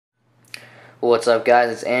What's up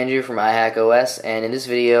guys, it's Andrew from iHackOS, and in this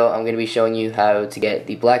video I'm going to be showing you how to get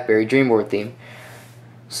the Blackberry Dreamboard theme.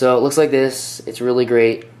 So it looks like this. It's really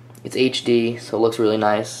great. It's HD, so it looks really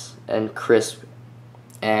nice and crisp,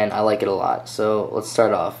 and I like it a lot. So let's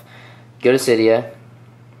start off. Go to Cydia,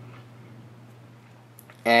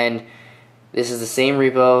 and this is the same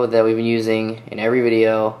repo that we've been using in every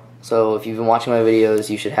video. So if you've been watching my videos,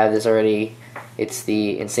 you should have this already. It's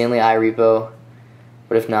the Insanely I repo.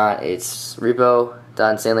 But if not, it's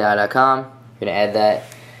repo.insanelyeye.com. You're going to add that.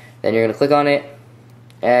 Then you're going to click on it.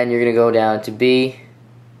 And you're going to go down to B.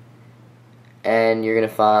 And you're going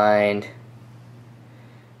to find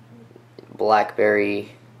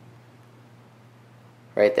Blackberry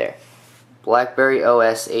right there. Blackberry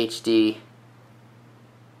OS HD.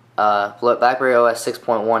 Blackberry OS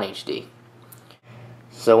 6.1 HD.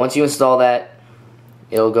 So once you install that,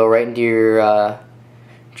 it'll go right into your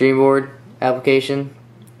Dreamboard application.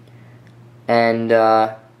 And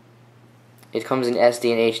it comes in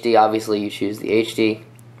SD and HD. Obviously you choose the HD,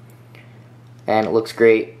 and it looks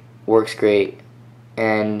great, works great,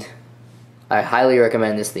 and I highly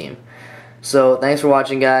recommend this theme. So thanks for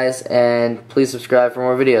watching guys, and please subscribe for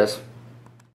more videos.